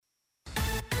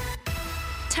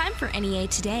for NEA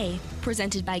Today,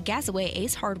 presented by Gazaway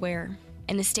Ace Hardware.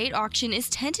 An estate auction is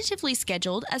tentatively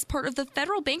scheduled as part of the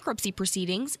federal bankruptcy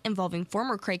proceedings involving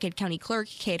former Craighead County Clerk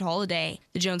Kate Holliday.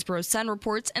 The Jonesboro Sun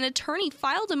reports an attorney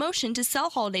filed a motion to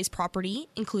sell Holliday's property,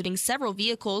 including several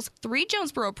vehicles, 3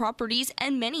 Jonesboro properties,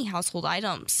 and many household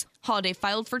items. Holliday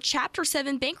filed for Chapter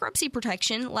 7 bankruptcy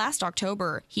protection last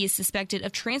October. He is suspected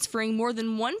of transferring more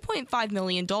than $1.5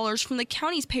 million from the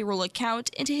county's payroll account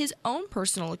into his own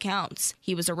personal accounts.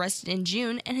 He was arrested in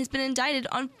June and has been indicted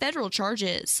on federal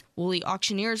charges. Woolley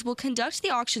auctioneers will conduct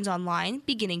the auctions online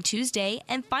beginning Tuesday,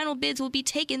 and final bids will be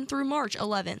taken through March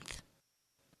 11th.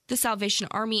 The Salvation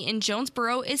Army in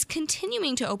Jonesboro is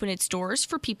continuing to open its doors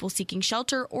for people seeking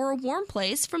shelter or a warm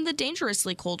place from the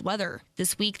dangerously cold weather.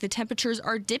 This week, the temperatures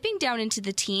are dipping down into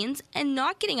the teens and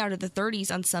not getting out of the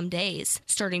 30s on some days.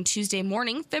 Starting Tuesday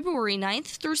morning, February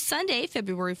 9th through Sunday,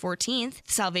 February 14th,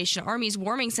 the Salvation Army's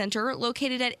Warming Center,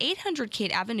 located at 800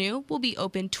 Kate Avenue, will be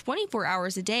open 24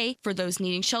 hours a day for those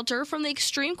needing shelter from the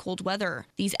extreme cold weather.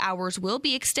 These hours will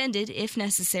be extended if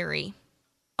necessary.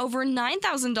 Over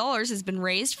 $9,000 has been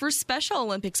raised for Special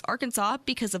Olympics Arkansas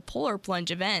because of polar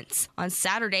plunge events. On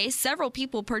Saturday, several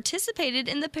people participated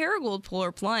in the Paragould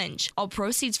Polar Plunge. All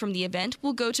proceeds from the event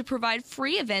will go to provide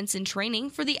free events and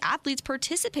training for the athletes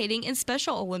participating in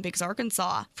Special Olympics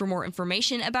Arkansas. For more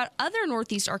information about other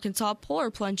Northeast Arkansas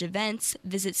polar plunge events,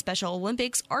 visit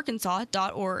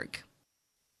specialolympicsarkansas.org.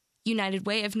 United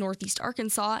Way of Northeast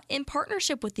Arkansas, in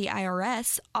partnership with the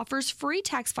IRS, offers free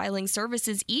tax filing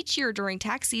services each year during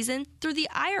tax season through the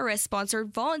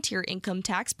IRS-sponsored Volunteer Income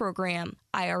Tax Program.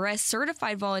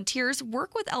 IRS-certified volunteers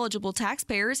work with eligible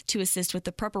taxpayers to assist with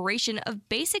the preparation of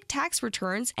basic tax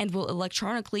returns and will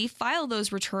electronically file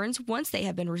those returns once they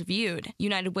have been reviewed.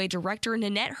 United Way Director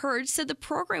Nanette Hurd said the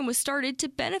program was started to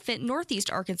benefit Northeast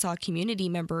Arkansas community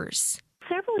members.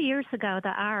 Several years ago,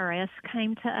 the IRS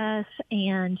came to us,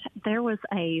 and there was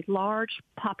a large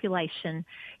population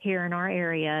here in our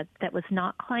area that was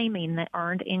not claiming the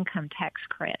earned income tax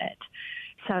credit.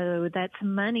 So that's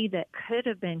money that could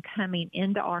have been coming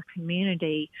into our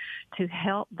community to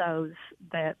help those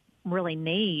that really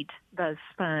need those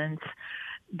funds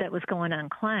that was going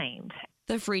unclaimed.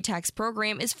 The free tax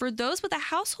program is for those with a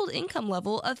household income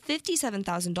level of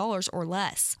 $57,000 or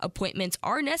less. Appointments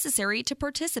are necessary to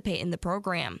participate in the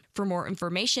program. For more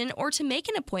information or to make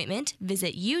an appointment,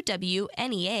 visit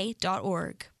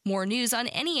uwnea.org. More news on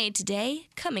NEA Today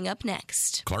coming up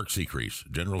next. Clark Secrease,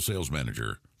 General Sales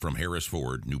Manager from Harris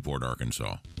Ford, Newport,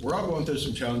 Arkansas. We're all going through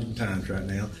some challenging times right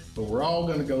now, but we're all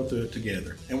going to go through it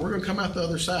together. And we're going to come out the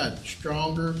other side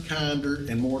stronger, kinder,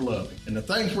 and more loving. And the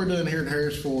things we're doing here at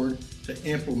Harris Ford to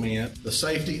implement the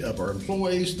safety of our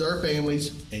employees, their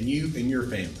families, and you and your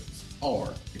families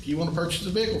are, if you want to purchase a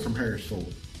vehicle from Harris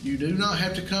Ford, you do not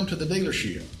have to come to the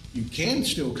dealership. You can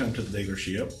still come to the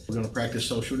dealership. We're going to practice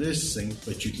social distancing,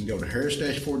 but you can go to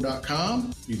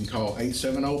harris-ford.com. You can call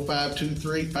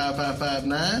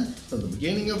 870-523-5559 from the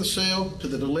beginning of the sale to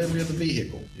the delivery of the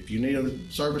vehicle. If you need a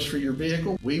service for your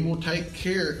vehicle, we will take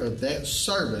care of that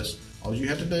service. All you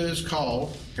have to do is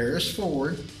call Harris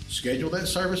Ford, schedule that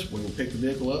service. We will pick the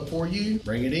vehicle up for you,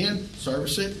 bring it in,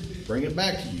 service it, bring it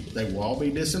back to you. They will all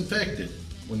be disinfected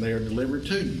when they are delivered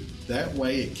to you. That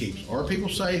way it keeps our people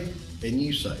safe and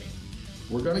you safe.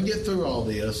 We're going to get through all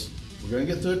this. We're going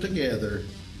to get through it together.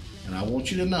 And I want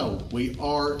you to know we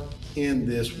are in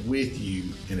this with you.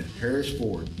 And at Harris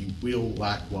Ford, you will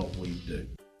like what we do.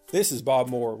 This is Bob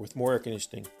Moore with Moore Air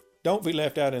Conditioning. Don't be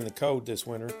left out in the cold this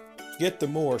winter. Get the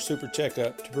Moore Super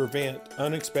Checkup to prevent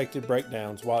unexpected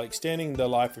breakdowns while extending the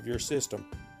life of your system.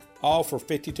 All for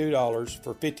 $52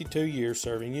 for 52 years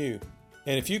serving you.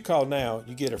 And if you call now,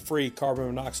 you get a free carbon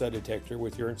monoxide detector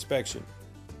with your inspection.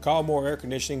 Call Moore Air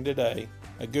Conditioning today,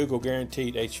 a Google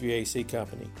guaranteed HVAC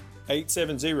company.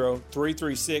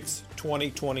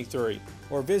 870-336-2023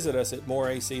 or visit us at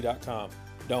moreac.com.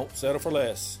 Don't settle for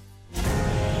less.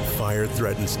 Fire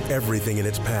threatens everything in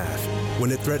its path. When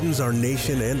it threatens our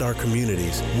nation and our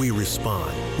communities, we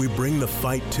respond. We bring the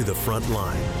fight to the front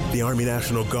line. The Army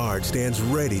National Guard stands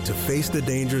ready to face the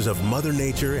dangers of Mother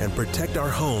Nature and protect our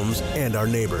homes and our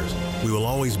neighbors. We will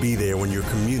always be there when your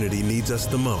community needs us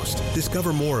the most.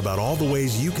 Discover more about all the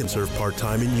ways you can serve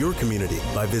part-time in your community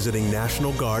by visiting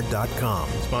NationalGuard.com.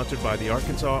 Sponsored by the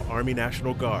Arkansas Army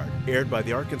National Guard. Aired by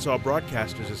the Arkansas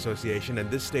Broadcasters Association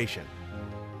and this station.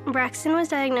 Braxton was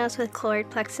diagnosed with choroid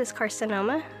plexus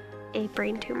carcinoma, a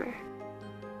brain tumor.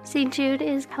 St. Jude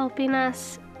is helping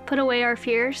us put away our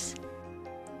fears.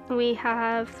 We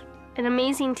have an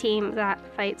amazing team that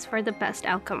fights for the best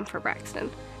outcome for Braxton.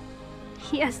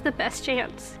 He has the best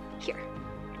chance here.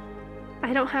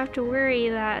 I don't have to worry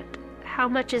that how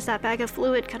much is that bag of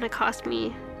fluid going to cost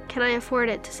me? Can I afford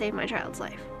it to save my child's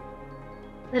life?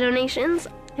 The donations,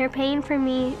 they're paying for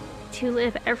me to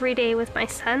live every day with my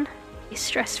son, be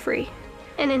stress-free,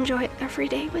 and enjoy every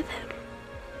day with him.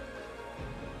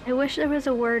 I wish there was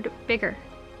a word bigger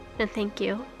than thank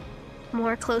you,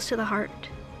 more close to the heart,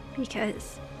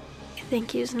 because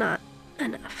thank you's not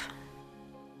enough.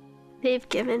 They've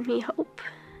given me hope.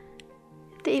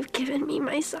 They've given me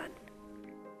my son.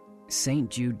 St.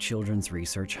 Jude Children's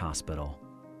Research Hospital.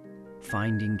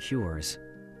 Finding cures,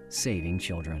 saving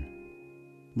children.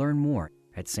 Learn more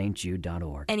at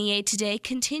stjude.org. NEA Today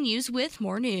continues with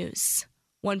more news.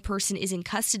 One person is in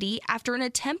custody after an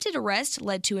attempted arrest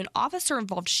led to an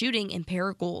officer-involved shooting in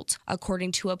Paragould.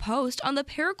 According to a post on the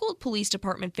Paragould Police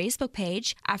Department Facebook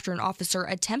page, after an officer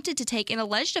attempted to take an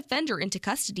alleged offender into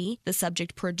custody, the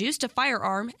subject produced a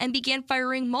firearm and began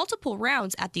firing multiple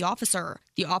rounds at the officer.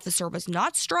 The officer was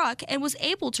not struck and was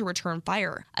able to return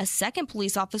fire. A second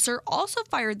police officer also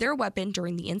fired their weapon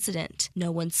during the incident.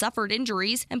 No one suffered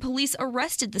injuries, and police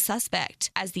arrested the suspect.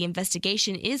 As the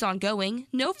investigation is ongoing,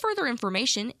 no further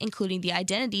information, including the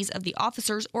identities of the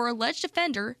officers or alleged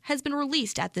offender, has been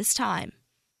released at this time.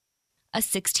 A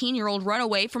 16-year-old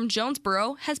runaway from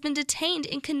Jonesboro has been detained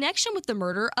in connection with the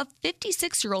murder of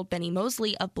 56-year-old Benny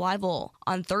Mosley of Blytheville.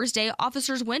 On Thursday,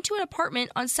 officers went to an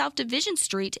apartment on South Division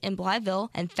Street in Blytheville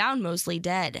and found Mosley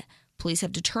dead. Police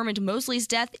have determined Mosley's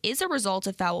death is a result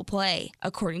of foul play.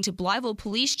 According to Blytheville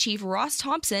Police Chief Ross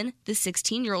Thompson, the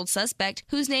 16-year-old suspect,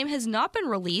 whose name has not been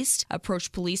released,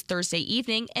 approached police Thursday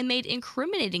evening and made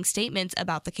incriminating statements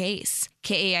about the case.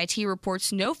 KAIT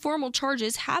reports no formal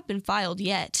charges have been filed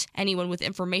yet. Anyone with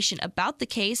information about the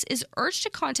case is urged to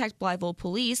contact Blytheville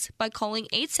Police by calling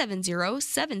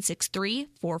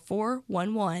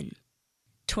 870-763-4411.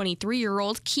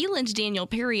 23-year-old Keeland Daniel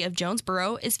Perry of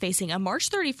Jonesboro is facing a March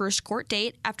 31st court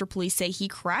date after police say he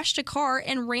crashed a car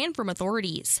and ran from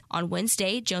authorities. On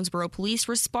Wednesday, Jonesboro police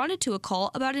responded to a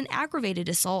call about an aggravated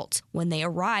assault. When they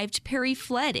arrived, Perry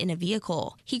fled in a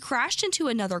vehicle. He crashed into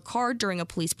another car during a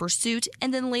police pursuit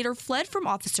and then later fled from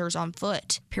officers on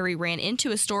foot. Perry ran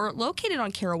into a store located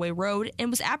on Caraway Road and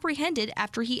was apprehended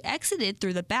after he exited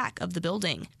through the back of the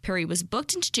building. Perry was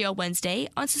booked into jail Wednesday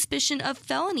on suspicion of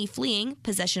felony fleeing,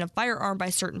 possession of firearm by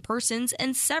certain persons,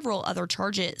 and several other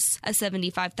charges. A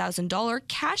 $75,000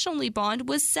 cash-only bond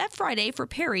was set Friday for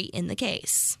Perry in the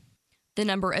case. The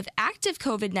number of active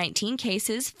COVID-19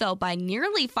 cases fell by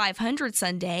nearly 500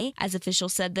 Sunday, as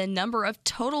officials said the number of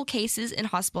total cases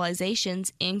and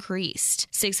hospitalizations increased.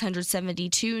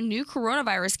 672 new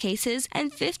coronavirus cases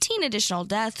and 15 additional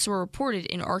deaths were reported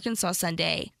in Arkansas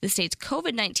Sunday. The state's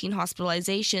COVID-19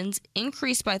 hospitalizations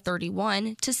increased by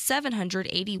 31 to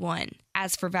 781.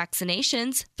 As for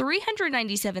vaccinations,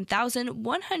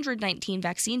 397,119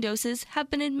 vaccine doses have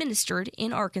been administered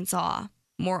in Arkansas.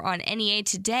 More on NEA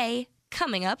Today,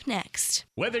 coming up next.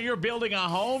 Whether you're building a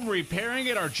home, repairing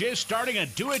it, or just starting a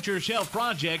do-it-yourself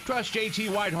project, trust JT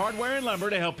White Hardware and Lumber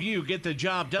to help you get the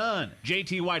job done.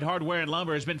 JT White Hardware and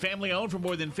Lumber has been family-owned for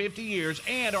more than 50 years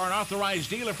and are an authorized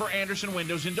dealer for Anderson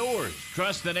Windows and Doors.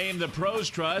 Trust the name the pros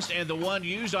trust and the one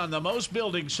used on the most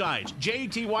building sites.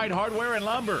 JT White Hardware and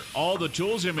Lumber. All the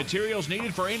tools and materials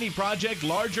needed for any project,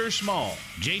 large or small.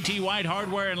 JT White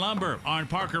Hardware and Lumber on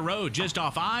Parker Road, just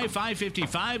off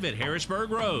I-555 at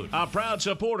Harrisburg Road. A proud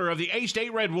supporter of the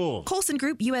A-State Red Wolves. Colson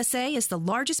Group USA is the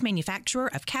largest manufacturer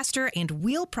of caster and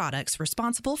wheel products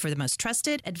responsible for the most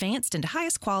trusted, advanced, and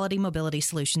highest quality mobility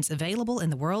solutions available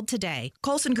in the world today.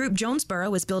 Colson Group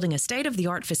Jonesboro is building a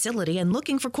state-of-the-art facility and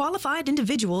looking for qualified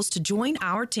individuals to join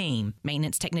our team.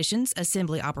 Maintenance technicians,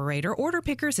 assembly operator, order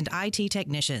pickers, and IT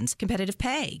technicians. Competitive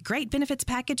pay, great benefits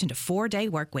package, and a 4-day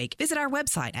work week. Visit our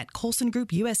website at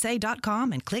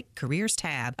colsongroupusa.com and click Careers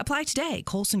tab. Apply today,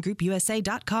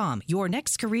 colsongroupusa.com. Your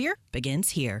next career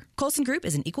begins here. Colson Group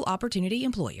is an equal opportunity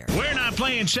employer. We're not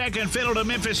playing second fiddle to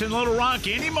Memphis and Little Rock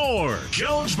anymore.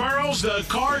 Jonesboro's the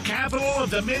car capital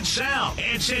of the Mid-South,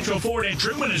 and Central Ford and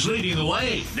Truman is leading the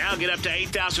way. Now get up to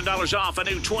 $8,000 off a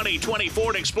new 2020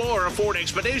 Ford Explorer or Ford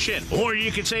Expedition. Or you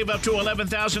can save up to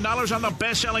 $11,000 on the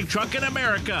best-selling truck in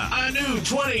America, a new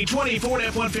 2020 Ford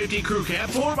F-150 Crew Cab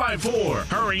 4x4.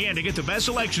 Hurry in to get the best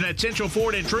selection at Central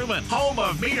Ford and Truman, home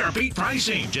of Meet or Beat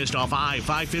pricing, just off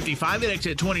I-555 at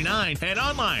exit 29 and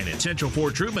online at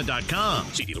centralfordtruman.com.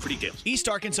 See dealer for details. East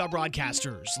Arkansas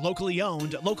Broadcasters, locally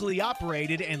owned, locally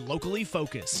operated, and locally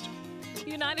focused.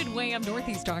 United Way of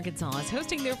Northeast Arkansas is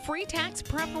hosting their free tax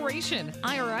preparation.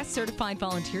 IRS certified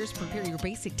volunteers prepare your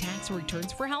basic tax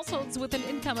returns for households with an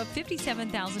income of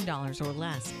 $57,000 or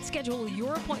less. Schedule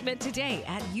your appointment today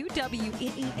at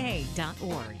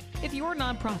uwnea.org. If your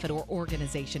nonprofit or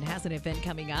organization has an event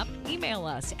coming up, email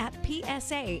us at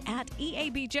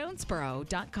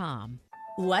psa@eabjonesboro.com.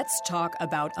 Let's talk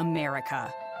about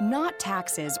America. Not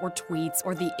taxes or tweets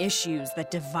or the issues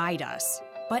that divide us,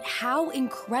 but how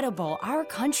incredible our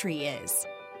country is.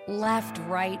 Left,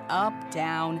 right, up,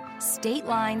 down, state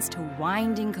lines to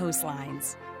winding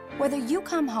coastlines. Whether you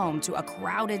come home to a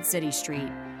crowded city street,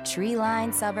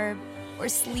 tree-lined suburb, or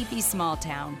sleepy small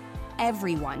town,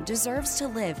 everyone deserves to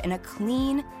live in a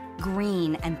clean,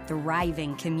 green, and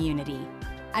thriving community.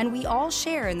 And we all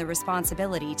share in the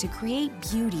responsibility to create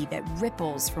beauty that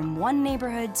ripples from one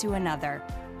neighborhood to another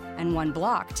and one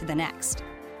block to the next.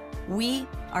 We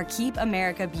are Keep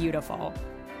America Beautiful,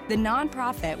 the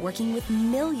nonprofit working with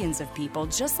millions of people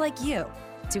just like you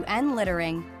to end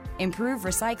littering, improve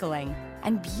recycling,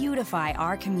 and beautify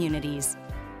our communities.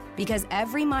 Because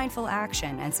every mindful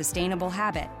action and sustainable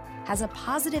habit has a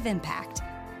positive impact,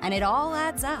 and it all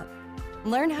adds up.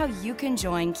 Learn how you can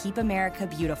join Keep America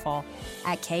Beautiful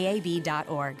at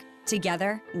KAB.org.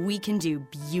 Together, we can do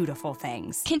beautiful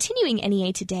things. Continuing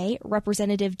NEA Today,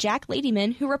 Representative Jack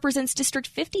Ladyman, who represents District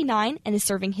 59 and is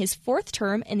serving his 4th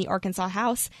term in the Arkansas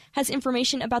House, has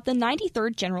information about the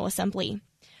 93rd General Assembly.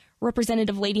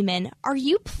 Representative Ladyman, are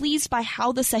you pleased by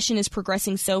how the session is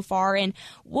progressing so far, and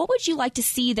what would you like to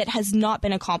see that has not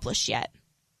been accomplished yet?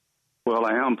 Well,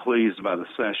 I am pleased by the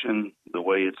session, the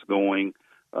way it's going.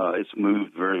 It's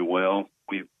moved very well.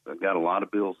 We've got a lot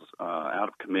of bills out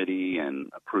of committee and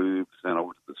approved, sent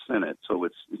over to the Senate, so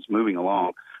it's moving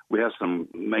along. We have some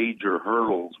major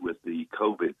hurdles with the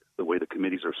COVID, the way the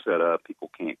committees are set up. People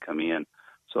can't come in,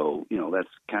 so that's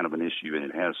kind of an issue, and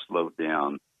it has slowed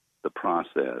down the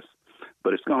process.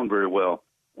 But it's gone very well.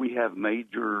 We have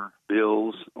major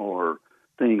bills or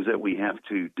things that we have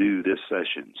to do this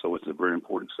session, so it's a very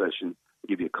important session. I'll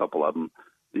give you a couple of them.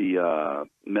 The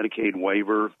Medicaid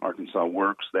waiver, Arkansas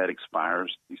Works, that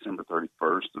expires December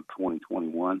 31st of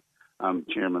 2021. I'm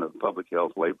chairman of Public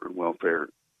Health, Labor, and Welfare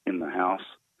in the House.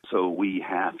 So we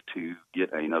have to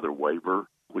get another waiver,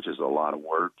 which is a lot of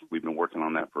work. We've been working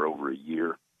on that for over a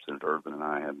year. Senator Urban and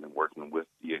I have been working with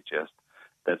DHS.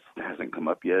 That hasn't come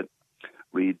up yet.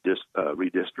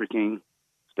 Redistricting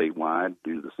statewide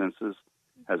due to the census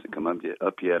hasn't come up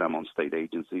yet. I'm on state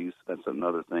agencies. That's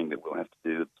another thing that we'll have to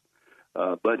do.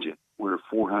 Budget. We're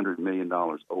 $400 million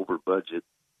over budget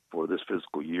for this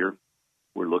fiscal year.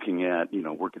 We're looking at,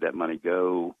 where could that money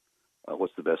go?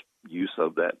 What's the best use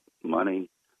of that money?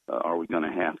 Are we going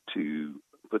to have to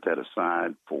put that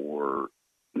aside for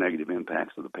negative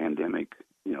impacts of the pandemic,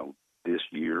 this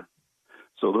year?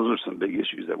 So those are some big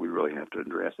issues that we really have to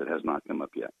address. It has not come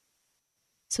up yet.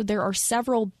 So there are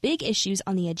several big issues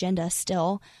on the agenda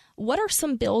still. What are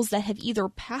some bills that have either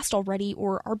passed already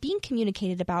or are being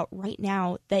communicated about right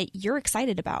now that you're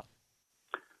excited about?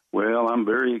 Well, I'm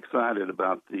very excited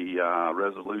about the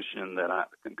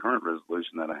concurrent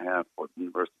resolution that I have for the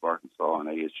University of Arkansas and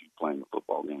ASU playing a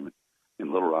football game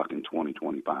in Little Rock in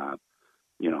 2025.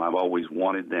 I've always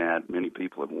wanted that. Many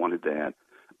people have wanted that.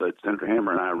 But Senator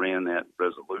Hammer and I ran that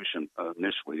resolution.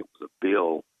 Initially, it was a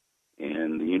bill,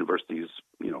 and the universities,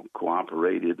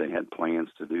 cooperated. They had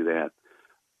plans to do that.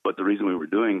 But the reason we were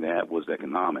doing that was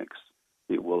economics.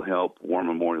 It will help War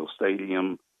Memorial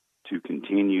Stadium to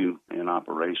continue in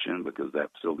operation because that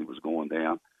facility was going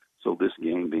down. So this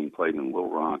game being played in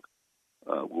Little Rock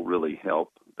will really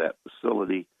help that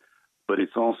facility. But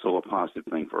it's also a positive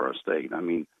thing for our state. I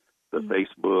mean, the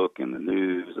Facebook and the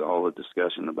news, all the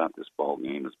discussion about this ball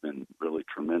game has been really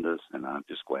tremendous, and I'm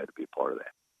just glad to be a part of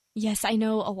that. Yes, I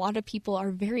know a lot of people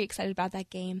are very excited about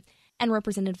that game. And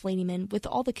Representative Ladyman, with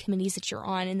all the committees that you're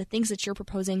on and the things that you're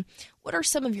proposing, what are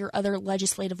some of your other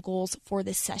legislative goals for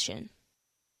this session?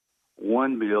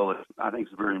 One bill I think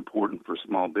is very important for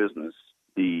small business,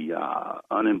 the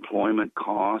unemployment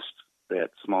cost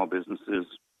that small businesses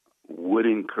would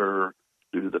incur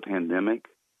due to the pandemic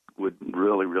would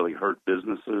really, really hurt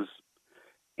businesses.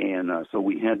 And so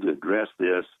we had to address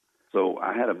this. So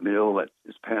I had a bill that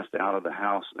is passed out of the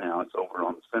House now. It's over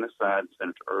on the Senate side.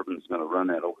 Senator Urban is going to run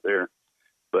that over there.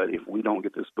 But if we don't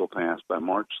get this bill passed by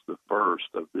March the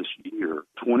 1st of this year,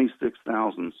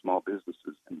 26,000 small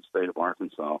businesses in the state of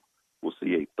Arkansas will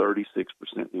see a 36%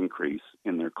 increase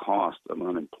in their cost of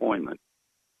unemployment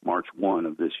March 1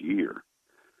 of this year.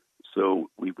 So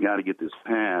we've got to get this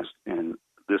passed, and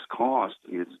this cost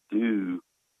is due.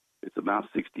 It's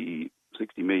about $60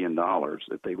 million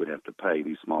that they would have to pay,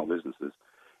 these small businesses.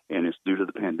 and it's due to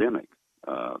the pandemic.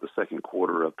 The second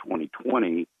quarter of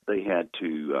 2020, they had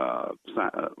to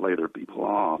lay their people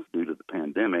off due to the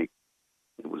pandemic.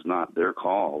 It was not their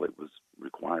call. It was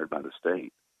required by the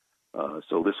state.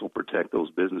 So this will protect those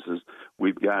businesses.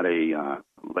 We've got a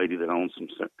lady that owns some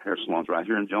hair salons right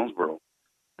here in Jonesboro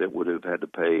that would have had to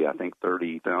pay, I think,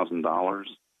 $30,000.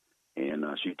 And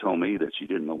she told me that she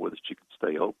didn't know whether she could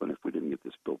stay open if we didn't get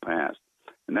this bill passed.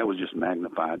 And that was just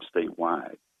magnified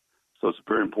statewide. So it's a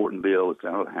very important bill. It's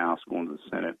out of the House, going to the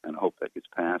Senate, and I hope that gets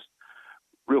passed.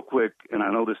 Real quick, and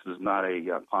I know this is not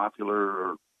a popular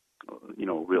or,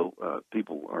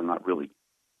 people are not really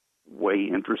way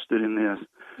interested in this,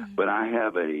 but I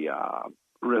have a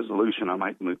resolution. I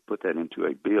might put that into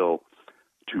a bill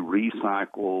to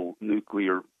recycle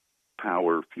nuclear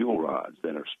power fuel rods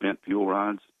that are spent fuel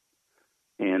rods.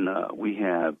 And we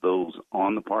have those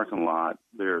on the parking lot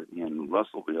there in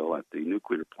Russellville at the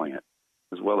nuclear plant,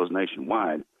 as well as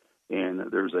nationwide.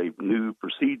 And there's a new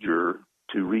procedure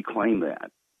to reclaim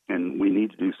that. And we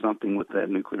need to do something with that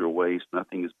nuclear waste.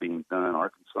 Nothing is being done.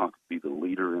 Arkansas could be the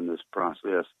leader in this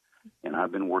process. And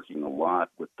I've been working a lot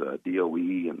with the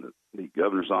DOE and the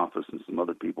governor's office and some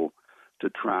other people to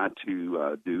try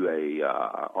to do a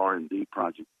R&D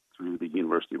project through the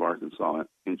University of Arkansas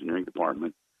Engineering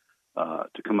Department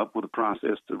to come up with a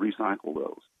process to recycle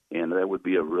those. And that would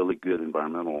be a really good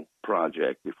environmental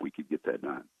project if we could get that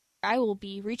done. I will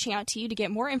be reaching out to you to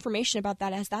get more information about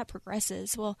that as that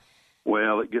progresses.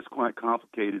 Well, it gets quite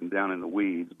complicated and down in the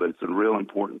weeds, but it's a real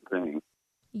important thing.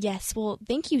 Yes, well,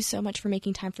 thank you so much for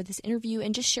making time for this interview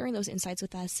and just sharing those insights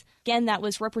with us. Again, that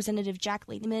was Representative Jack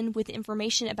Latham with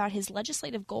information about his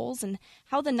legislative goals and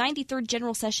how the 93rd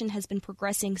General Session has been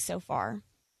progressing so far.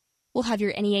 We'll have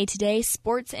your NEA Today,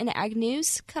 sports, and ag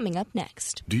news coming up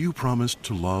next. Do you promise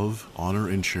to love, honor,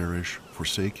 and cherish,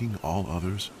 forsaking all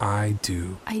others? I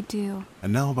do. I do.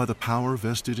 And now, by the power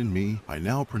vested in me, I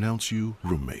now pronounce you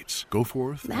roommates. Go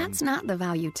forth. That's not the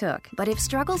vow you took. But if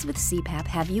struggles with CPAP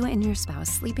have you and your spouse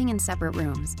sleeping in separate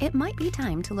rooms, it might be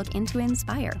time to look into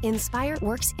Inspire. Inspire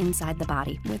works inside the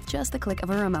body with just the click of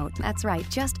a remote. That's right,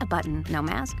 just a button. No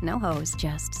mask, no hose,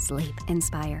 just sleep.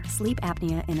 Inspire. Sleep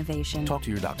apnea innovation. Talk to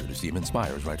your doctor to see if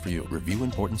Inspire is right for you. Review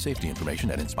important safety information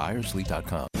at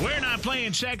inspiresleep.com. We're not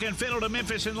playing second fiddle to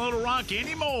Memphis and Little Rock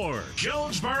anymore.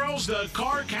 Jonesboro's the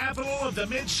car capital of the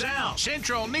Mid-South.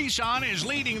 Central Nissan is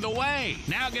leading the way.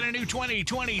 Now get a new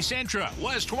 2020 Sentra.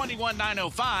 Was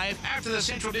 $21,905. After the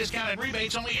Central discount and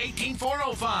rebates, only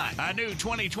 $18,405. A new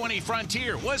 2020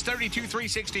 Frontier was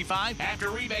 $32,365. After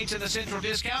rebates and the Central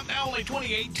discount, now only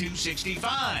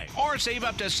 $28,265. Or save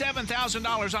up to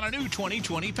 $7,000 on a new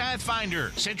 2020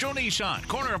 Pathfinder. Central Nissan,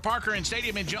 corner of Parker and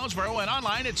Stadium in Jonesboro, and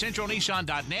online at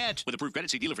centralnissan.net. With approved credit,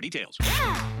 see dealer for details.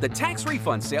 The tax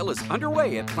refund sale is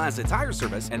underway at Plaza Tire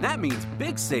Service, and that means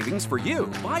big savings for you.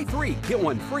 Buy 3, get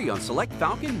 1 free on select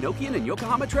Falcon, Nokian, and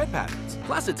Yokohama tread patterns.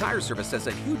 Plaza Tire Service has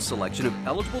a huge selection of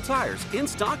eligible tires in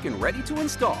stock and ready to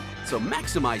install. So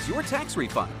maximize your tax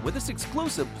refund with this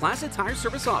exclusive Plaza Tire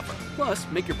Service offer. Plus,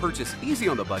 make your purchase easy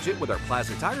on the budget with our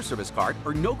Plaza Tire Service card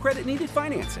or no credit needed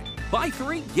financing. Buy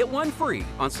 3, get 1 free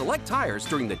on select tires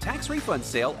during the tax refund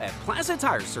sale at Plaza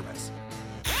Tire Service.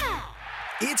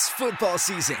 It's football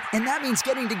season, and that means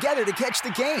getting together to catch the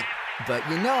game. But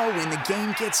you know, when the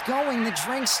game gets going, the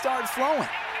drinks start flowing.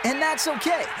 And that's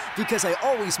okay, because I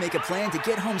always make a plan to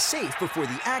get home safe before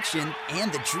the action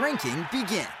and the drinking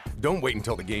begin. Don't wait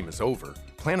until the game is over.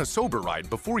 Plan a sober ride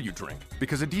before you drink,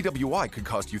 because a DWI could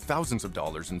cost you thousands of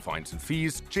dollars in fines and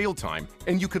fees, jail time,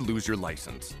 and you could lose your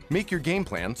license. Make your game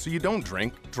plan so you don't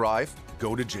drink, drive,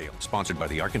 go to jail. Sponsored by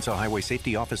the Arkansas Highway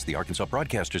Safety Office, the Arkansas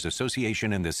Broadcasters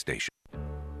Association, and this station.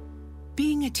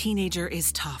 Being a teenager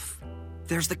is tough.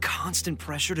 There's the constant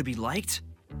pressure to be liked.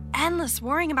 Endless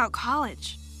worrying about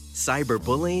college.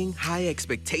 Cyberbullying, high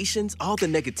expectations, all the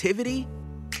negativity.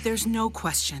 There's no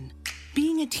question.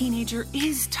 Being a teenager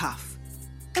is tough.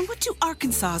 And what do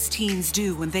Arkansas's teens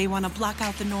do when they want to block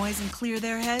out the noise and clear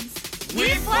their heads? We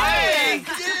play!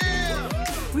 Yeah!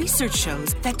 Research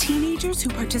shows that teenagers who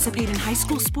participate in high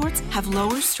school sports have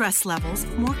lower stress levels,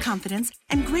 more confidence,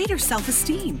 and greater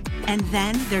self-esteem. And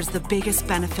then there's the biggest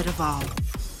benefit of all.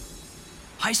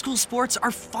 High school sports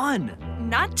are fun.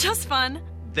 Not just fun.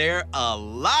 They're a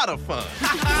lot of fun.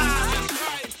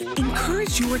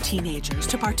 Encourage your teenagers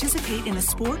to participate in a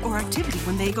sport or activity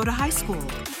when they go to high school.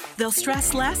 They'll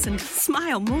stress less and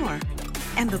smile more.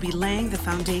 And they'll be laying the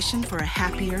foundation for a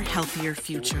happier, healthier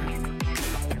future.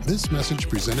 This message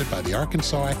presented by the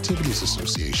Arkansas Activities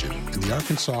Association and the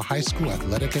Arkansas High School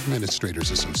Athletic Administrators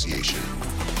Association.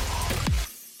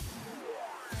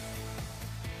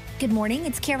 Good morning,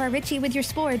 it's Kara Ritchie with your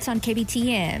sports on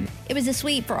KBTM. It was a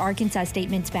sweep for Arkansas State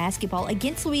men's basketball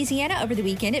against Louisiana over the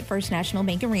weekend at First National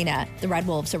Bank Arena. The Red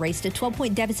Wolves erased a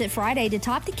 12-point deficit Friday to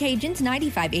top the Cajuns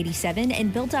 95-87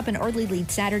 and built up an early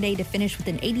lead Saturday to finish with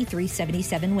an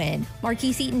 83-77 win.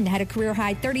 Marquise Eaton had a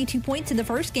career-high 32 points in the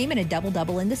first game and a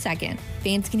double-double in the second.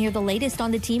 Fans can hear the latest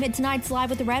on the team at tonight's Live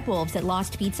with the Red Wolves at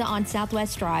Lost Pizza on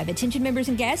Southwest Drive. Attention members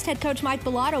and guests, head coach Mike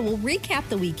Bellato will recap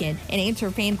the weekend and answer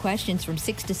fan questions from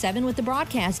 6 to 7 with the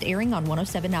broadcast airing on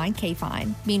 107.9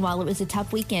 KFIN. Meanwhile, it was a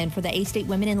tough weekend for the A-State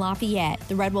women in Lafayette.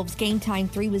 The Red Wolves' game-time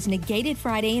 3 was negated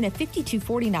Friday in a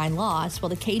 52-49 loss, while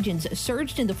the Cajuns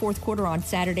surged in the fourth quarter on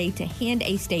Saturday to hand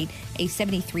A-State a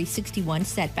 73-61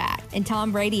 setback. And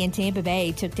Tom Brady in Tampa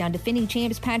Bay took down defending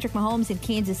champs Patrick Mahomes in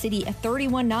Kansas City a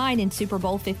 31-9 in Super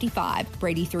Bowl 55.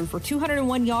 Brady threw for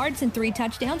 201 yards and 3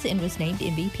 touchdowns and was named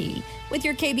MVP. With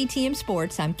your KBTM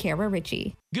Sports, I'm Kara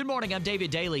Ritchie. Good morning, I'm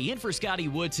David Daly, in for Scotty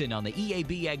Woodson on the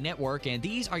EAB Ag Network, and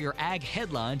these are your ag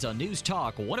headlines on News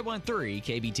Talk 101.3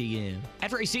 KBTM.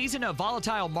 After a season of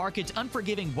volatile markets,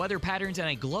 unforgiving weather patterns, and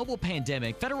a global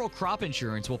pandemic, federal crop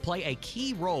insurance will play a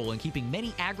key role in keeping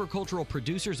many agricultural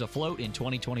producers afloat in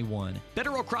 2021.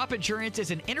 Federal crop insurance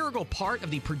is an integral part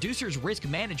of the producer's risk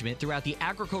management throughout the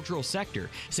agricultural sector,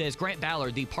 says Grant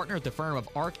Ballard, the partner at the firm of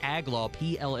Arc Ag Law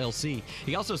PLLC.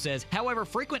 He also says, however,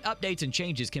 frequent updates and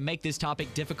changes can make this topic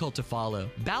difficult to follow.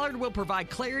 Ballard will provide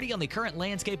clarity on the current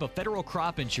landscape of federal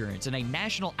crop insurance in a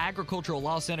National Agricultural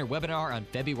Law Center webinar on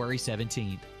February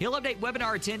 17th. He'll update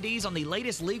webinar attendees on the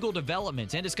latest legal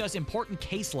developments and discuss important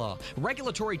case law,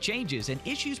 regulatory changes, and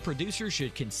issues producers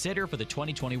should consider for the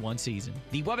 2021 season.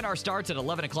 The webinar starts at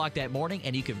 11 o'clock that morning,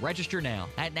 and you can register now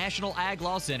at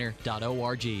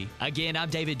nationalaglawcenter.org. Again, I'm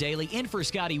David Daly, in for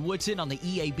Scotty Woodson on the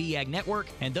EAB Ag Network,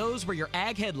 and those were your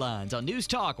ag headlines on News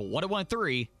Talk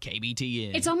 101.3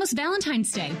 KBTN. It's almost Valentine's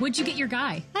Day. What'd you get your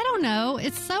guy? I don't know.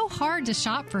 It's so hard to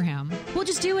shop for him. Well,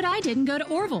 just do what I did and go to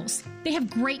Orville's. They have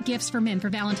great gifts for men for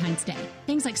Valentine's Day.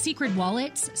 Things like Secret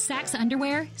wallets, Saks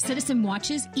underwear, Citizen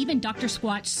watches, even Dr.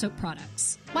 Squatch soap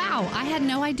products. Wow, I had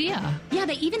no idea. Yeah,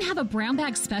 they even have a brown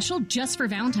bag special just for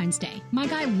Valentine's Day. My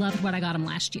guy loved what I got him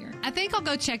last year. I think I'll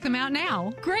go check them out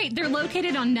now. Great. They're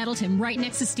located on Nettleton, right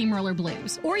next to Steamroller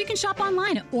Blues. Or you can shop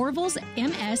online at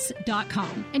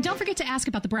orvillesms.com. And don't forget to ask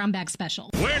about the brown bag special.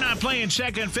 We're not playing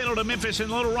second fiddle to Memphis and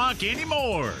Little Rock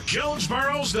anymore.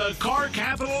 Jonesboro's the car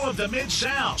capital of the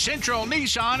Mid-South. Central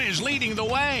Nissan is leading the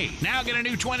way. Now get a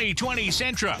new 2020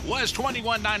 Sentra. Was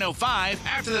 $21,905.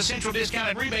 After the Central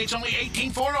discounted rebates, only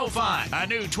 $18,405. A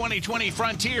new 2020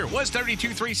 Frontier was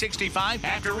 $32,365.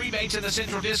 After rebates and the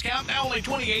Central discount, now only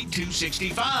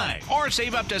 $28,265. Or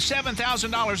save up to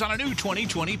 $7,000 on a new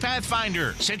 2020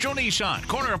 Pathfinder. Central Nissan,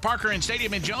 corner of Parker and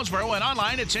Stadium in Jonesboro, and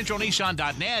online at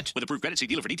centralnissan.net. With approved credit, see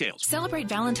dealer for details. Celebrate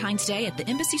Valentine's Day at the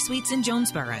Embassy Suites in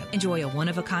Jonesboro. Enjoy a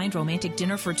one-of-a-kind romantic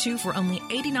dinner for two for only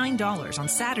 $89 on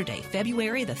Saturday,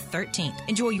 February the 13th.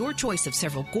 Enjoy your choice of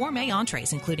several gourmet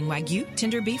entrees, including Wagyu,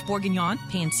 tender beef bourguignon,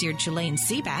 pan-seared Chilean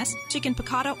sea bass, chicken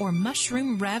piccata, or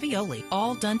mushroom ravioli,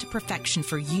 all done to perfection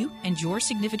for you and your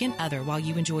significant other while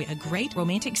you enjoy a great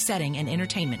romantic setting and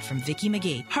entertainment from Vicki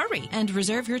McGee. Hurry and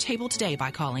reserve your table today by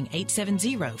calling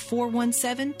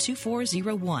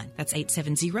 870-417-2401. That's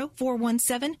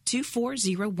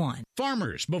 870-417-2401.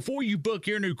 Farmers, before you book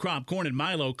your new crop corn and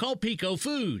milo, call Pico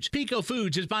Foods. Pico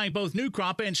Foods is buying both new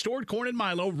crop and stored corn and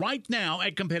milo right now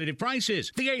at competitive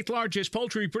prices. The 8th largest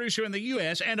poultry producer in the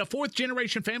U.S. and a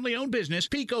 4th-generation family-owned business,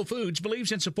 Pico Foods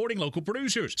believes in supporting local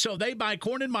producers. So they buy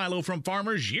corn and milo from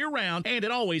farmers year-round and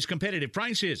at always competitive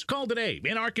prices. Call today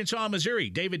in Arkansas, Missouri,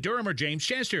 David Durham or James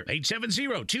Chester,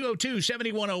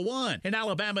 870-202-7101. In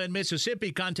Alabama and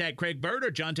Mississippi, contact Craig Bird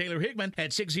or John Taylor Hickman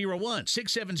at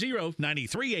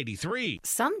 601-670-9383.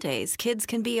 Some days kids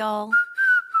can be all...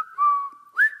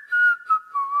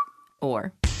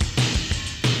 or...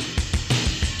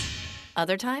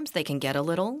 other times they can get a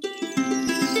little...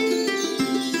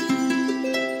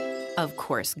 Of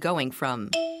course, going from...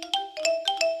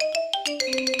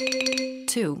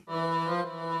 to...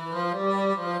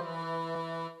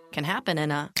 can happen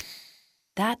in a...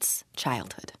 that's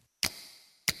childhood.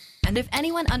 And if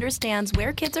anyone understands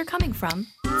where kids are coming from,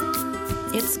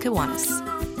 it's Kiwanis.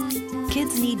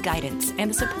 Kids need guidance and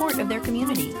the support of their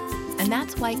community, and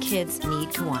that's why kids need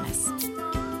Kiwanis.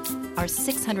 Our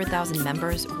 600,000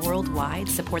 members worldwide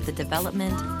support the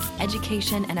development,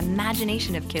 education, and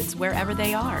imagination of kids wherever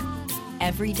they are,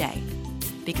 every day.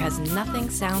 Because nothing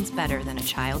sounds better than a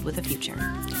child with a future.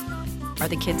 Are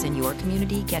the kids in your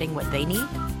community getting what they need?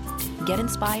 Get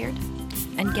inspired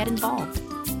and get involved.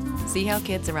 See how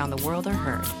kids around the world are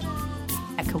heard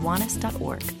at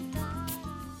Kiwanis.org.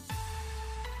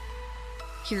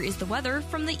 Here is the weather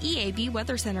from the EAB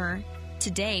Weather Center.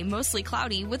 Today, mostly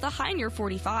cloudy with a high near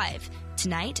 45.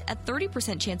 Tonight, a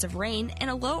 30% chance of rain and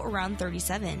a low around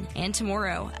 37. And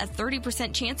tomorrow, a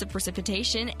 30% chance of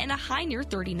precipitation and a high near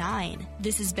 39.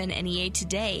 This has been NEA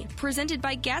Today, presented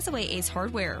by Gasaway Ace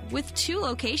Hardware, with 2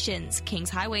 locations, Kings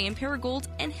Highway in Paragould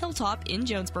and Hilltop in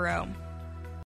Jonesboro.